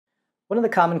One of the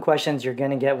common questions you're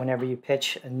going to get whenever you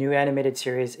pitch a new animated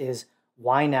series is,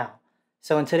 why now?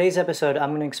 So in today's episode,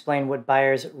 I'm going to explain what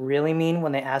buyers really mean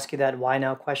when they ask you that why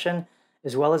now question,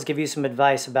 as well as give you some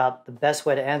advice about the best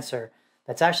way to answer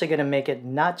that's actually going to make it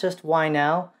not just why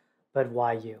now, but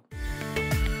why you.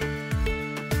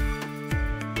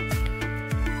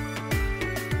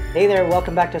 Hey there,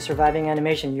 welcome back to Surviving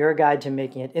Animation, your guide to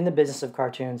making it in the business of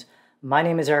cartoons. My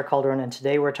name is Eric Calderon, and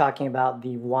today we're talking about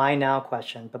the why now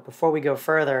question. But before we go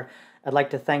further, I'd like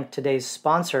to thank today's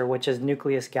sponsor, which is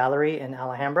Nucleus Gallery in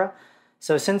Alhambra.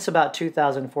 So since about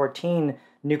 2014,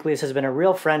 Nucleus has been a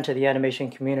real friend to the animation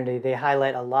community. They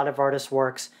highlight a lot of artists'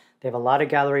 works, they have a lot of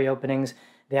gallery openings,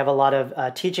 they have a lot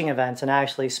of teaching events, and I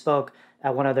actually spoke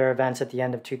at one of their events at the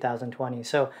end of 2020.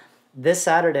 So this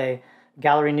Saturday,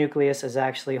 Gallery Nucleus is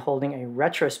actually holding a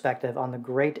retrospective on the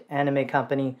great anime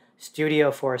company Studio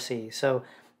 4C. So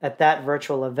at that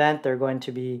virtual event, they're going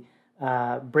to be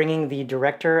bringing the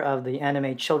director of the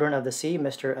anime Children of the Sea,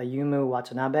 Mr. Ayumu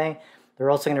Watanabe.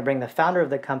 They're also going to bring the founder of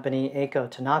the company, Eiko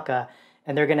Tanaka,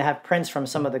 and they're going to have prints from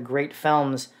some of the great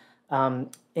films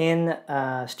in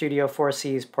Studio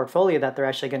 4C's portfolio that they're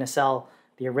actually going to sell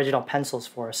the original pencils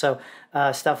for. So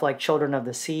stuff like Children of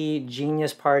the Sea,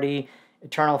 Genius Party,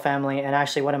 Eternal Family, and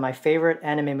actually one of my favorite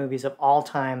anime movies of all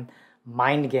time,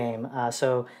 Mind Game.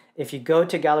 So if you go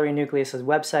to Gallery Nucleus's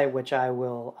website, which I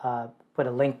will put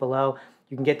a link below,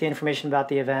 you can get the information about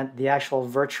the event. The actual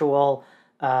virtual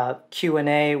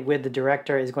Q&A with the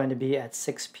director is going to be at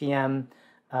 6 p.m.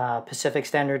 Pacific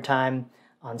Standard Time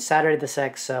on Saturday the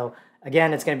 6th. So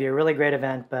again, it's going to be a really great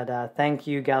event, but thank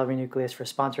you, Gallery Nucleus, for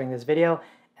sponsoring this video,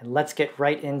 and let's get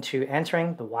right into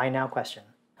answering the why now question.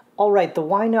 All right, the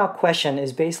why now question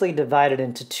is basically divided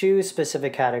into two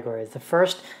specific categories. The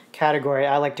first category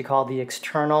I like to call the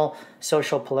external,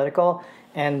 social, political,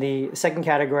 and the second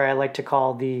category I like to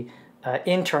call the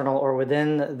internal, or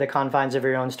within the confines of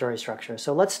your own story structure.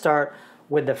 So let's start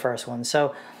with the first one.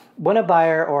 So when a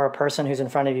buyer or a person who's in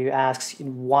front of you asks,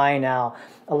 why now?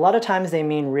 A lot of times they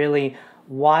mean really,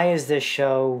 why is this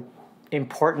show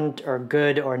important or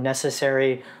good or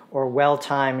necessary or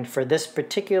well-timed for this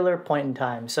particular point in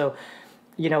time? So,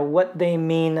 what they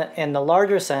mean in the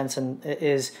larger sense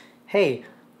is, hey,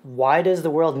 why does the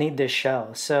world need this show?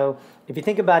 So if you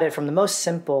think about it from the most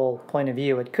simple point of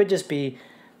view, it could just be,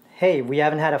 hey, we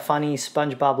haven't had a funny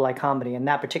SpongeBob-like comedy, and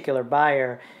that particular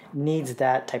buyer needs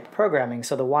that type of programming.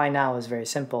 So the why now is very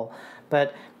simple.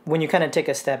 But when you kind of take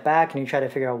a step back and you try to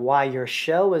figure out why your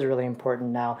show is really important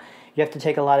now, you have to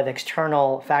take a lot of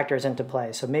external factors into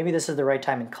play. So maybe this is the right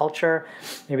time in culture,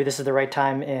 maybe this is the right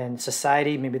time in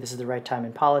society, maybe this is the right time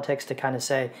in politics to kind of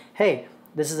say, hey,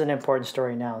 this is an important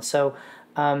story now. So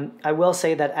I will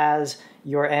say that as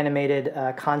your animated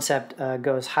concept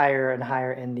goes higher and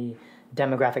higher in the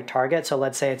demographic target, so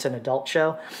let's say it's an adult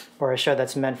show or a show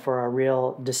that's meant for a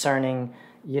real discerning,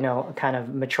 kind of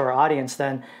mature audience,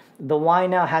 then the why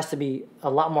now has to be a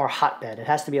lot more hotbed. It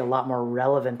has to be a lot more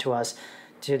relevant to us,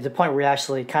 to the point where we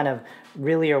actually kind of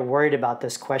really are worried about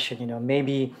this question.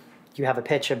 Maybe you have a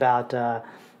pitch about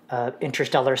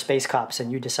interstellar space cops,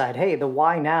 and you decide, hey, the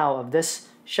why now of this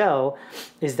show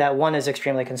is that one is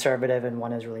extremely conservative and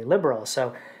one is really liberal.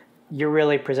 So you're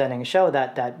really presenting a show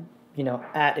that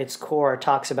at its core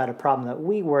talks about a problem that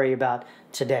we worry about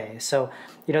today. So,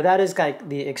 that is like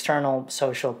the external,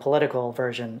 social, political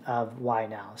version of why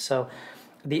now. So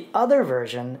the other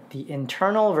version, the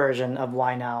internal version of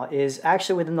why now, is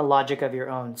actually within the logic of your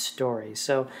own story.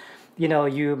 So,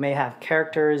 you may have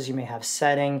characters, you may have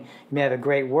setting, you may have a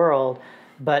great world,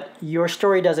 but your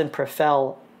story doesn't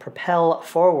propel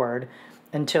forward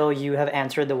until you have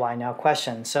answered the why now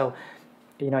question. So,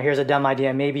 here's a dumb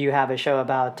idea. Maybe you have a show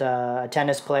about a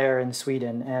tennis player in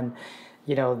Sweden, and,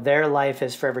 their life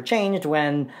is forever changed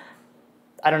when,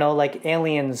 I don't know, like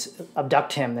aliens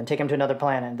abduct him and take him to another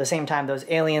planet. At the same time, those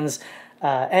aliens'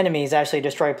 enemies actually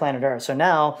destroy planet Earth. So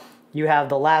now you have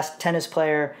the last tennis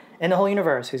player in the whole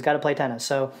universe who's got to play tennis.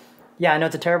 So yeah, I know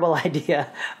it's a terrible idea,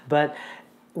 but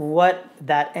what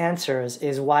that answers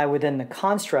is why within the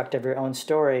construct of your own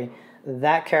story,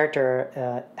 that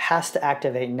character has to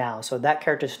activate now. So that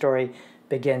character's story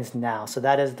begins now. So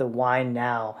that is the why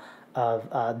now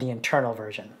of the internal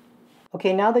version.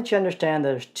 Okay, now that you understand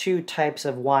there's two types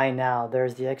of why now,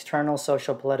 there's the external,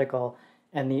 social, political,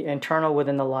 and the internal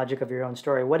within the logic of your own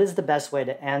story, what is the best way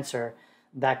to answer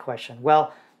that question?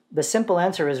 Well, the simple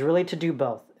answer is really to do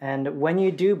both. And when you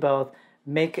do both,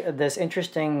 make this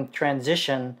interesting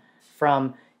transition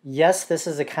from, yes, this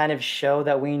is the kind of show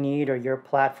that we need or your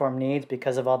platform needs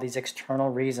because of all these external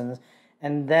reasons.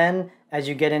 And then as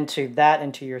you get into that,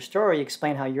 into your story,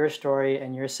 explain how your story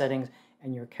and your settings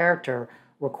and your character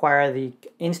require the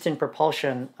instant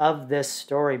propulsion of this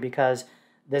story because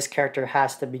this character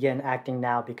has to begin acting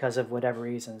now because of whatever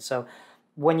reason. So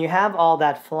when you have all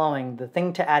that flowing, the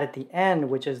thing to add at the end,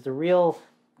 which is the real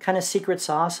kind of secret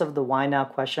sauce of the why now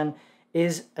question,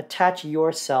 is attach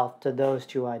yourself to those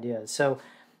two ideas. So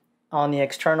on the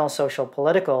external, social,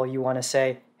 political, you want to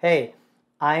say, hey,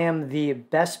 I am the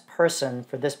best person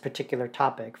for this particular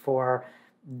topic for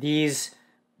these,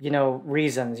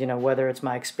 reasons, whether it's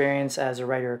my experience as a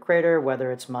writer or creator,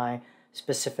 whether it's my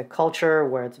specific culture,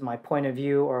 where it's my point of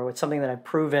view, or it's something that I've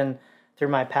proven through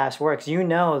my past works. You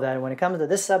know that when it comes to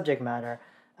this subject matter,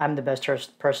 I'm the best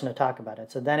person to talk about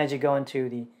it. So then as you go into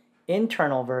the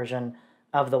internal version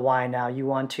of the why now, you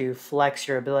want to flex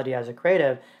your ability as a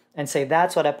creative and say,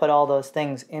 that's what I put all those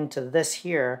things into this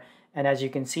here. And as you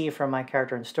can see from my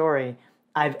character and story,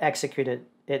 I've executed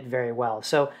it very well.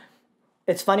 So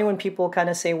it's funny when people kind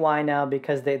of say why now,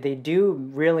 because they do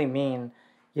really mean,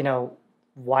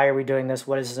 why are we doing this?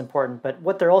 What is this important? But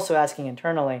what they're also asking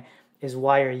internally is,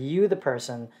 why are you the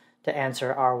person to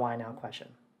answer our why now question?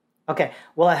 Okay,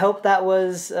 well, I hope that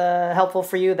was helpful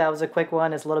for you. That was a quick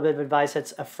one. It's a little bit of advice.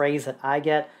 It's a phrase that I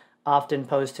get often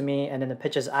posed to me, and in the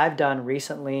pitches I've done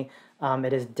recently,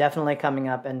 it is definitely coming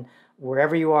up. And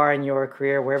wherever you are in your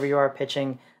career, wherever you are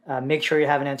pitching, make sure you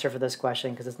have an answer for this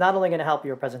question, because it's not only going to help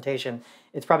your presentation,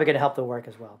 it's probably going to help the work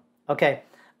as well. Okay,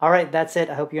 all right, that's it.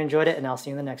 I hope you enjoyed it, and I'll see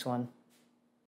you in the next one.